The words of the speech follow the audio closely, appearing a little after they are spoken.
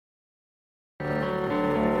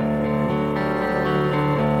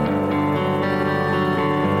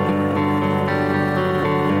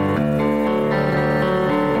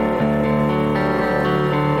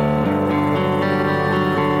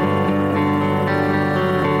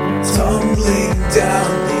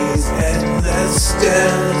down these endless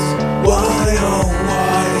stairs. Why, oh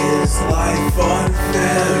why is life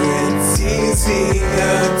unfair? It's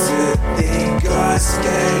easier to think I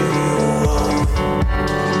scare you off.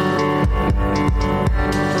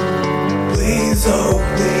 Please, oh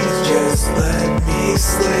please, just let me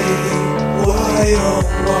sleep. Why, oh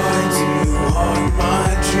why do you haunt my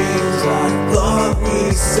dreams? I thought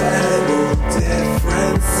we settled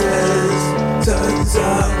differences. Turns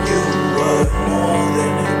out you